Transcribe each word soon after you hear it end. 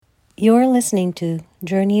You're listening to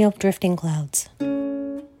Journey of Drifting Clouds.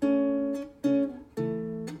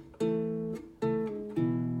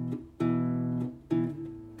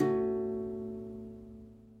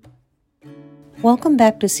 Welcome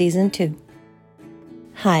back to Season 2.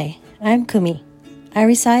 Hi, I'm Kumi. I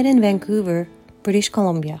reside in Vancouver, British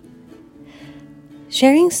Columbia.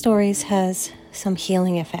 Sharing stories has some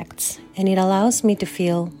healing effects, and it allows me to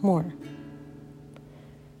feel more.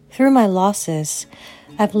 Through my losses,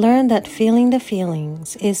 I've learned that feeling the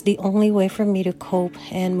feelings is the only way for me to cope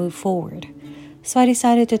and move forward. So I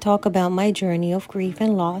decided to talk about my journey of grief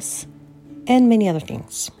and loss, and many other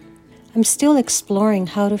things. I'm still exploring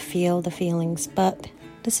how to feel the feelings, but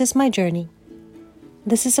this is my journey.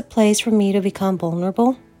 This is a place for me to become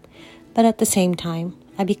vulnerable, but at the same time,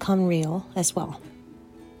 I become real as well.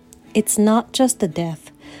 It's not just the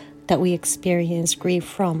death that we experience grief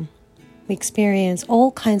from. We experience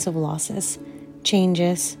all kinds of losses,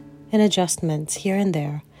 changes, and adjustments here and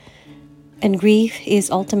there. And grief is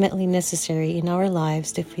ultimately necessary in our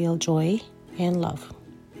lives to feel joy and love.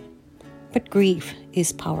 But grief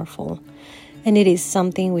is powerful, and it is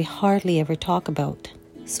something we hardly ever talk about.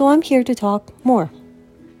 So I'm here to talk more.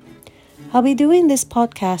 I'll be doing this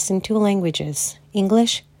podcast in 2 languages,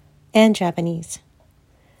 English and Japanese.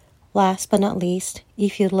 Last but not least,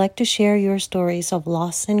 if you'd like to share your stories of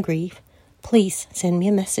loss and grief, please send me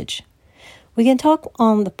a message. We can talk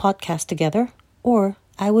on the podcast together, or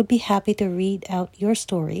I would be happy to read out your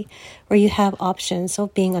story where you have options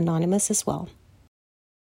of being anonymous as well.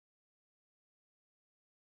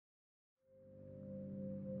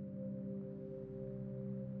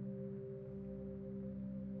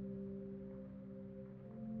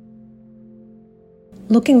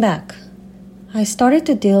 Looking back, I started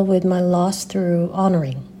to deal with my loss through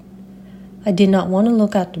honoring. I did not want to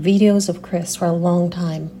look at videos of Chris for a long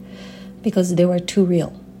time because they were too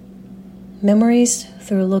real. Memories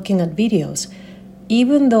through looking at videos,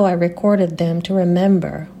 even though I recorded them to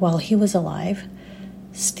remember while he was alive,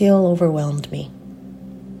 still overwhelmed me.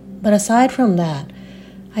 But aside from that,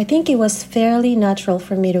 I think it was fairly natural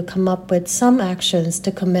for me to come up with some actions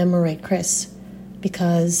to commemorate Chris,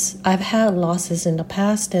 because I've had losses in the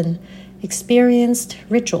past and experienced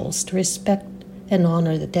rituals to respect and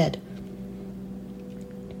honor the dead.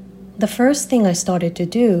 The first thing I started to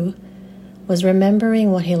do was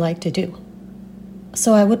remembering what he liked to do.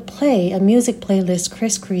 So I would play a music playlist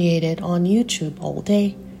Chris created on YouTube all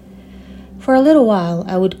day. For a little while,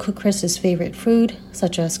 I would cook Chris's favorite food,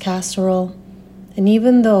 such as casserole, and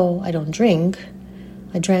even though I don't drink,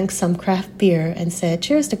 I drank some craft beer and said,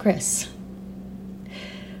 "Cheers to Chris."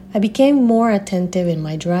 I became more attentive in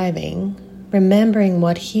my driving, remembering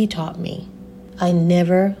what he taught me. I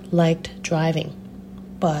never liked driving,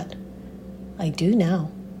 but I do now,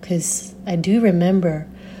 because I do remember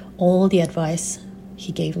all the advice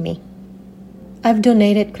he gave me. I've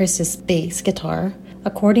donated Chris's bass guitar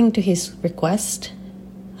according to his request.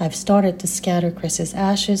 I've started to scatter Chris's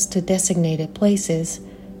ashes to designated places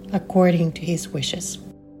according to his wishes.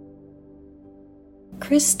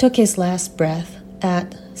 Chris took his last breath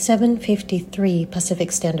at 7:53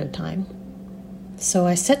 Pacific Standard Time. So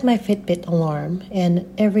I set my Fitbit alarm, and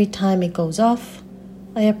every time it goes off,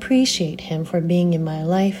 I appreciate him for being in my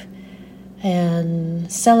life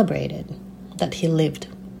and celebrated that he lived.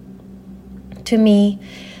 To me,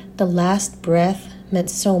 the last breath meant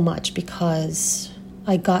so much because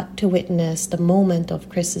I got to witness the moment of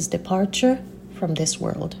Chris's departure from this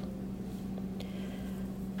world.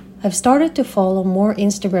 I've started to follow more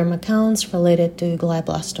Instagram accounts related to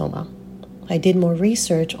glioblastoma. I did more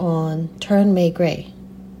research on Turn May Gray,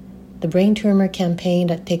 the brain tumor campaign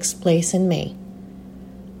that takes place in May.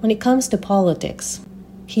 When it comes to politics,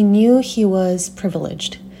 he knew he was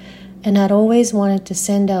privileged and had always wanted to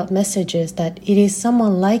send out messages that it is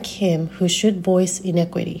someone like him who should voice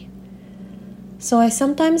inequity. So I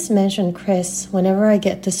sometimes mention Chris whenever I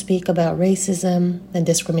get to speak about racism and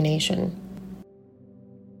discrimination.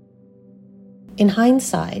 In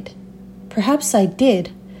hindsight, perhaps I did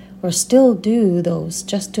or still do those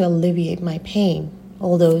just to alleviate my pain,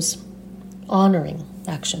 all those honoring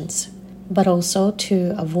actions, but also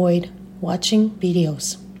to avoid watching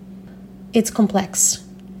videos. It's complex,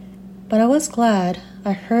 but I was glad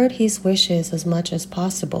I heard his wishes as much as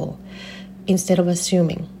possible instead of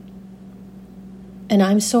assuming. And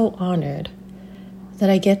I'm so honored that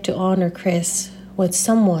I get to honor Chris with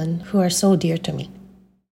someone who are so dear to me.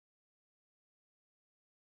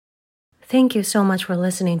 Thank you so much for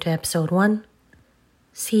listening to episode 1.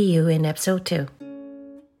 See you in episode 2.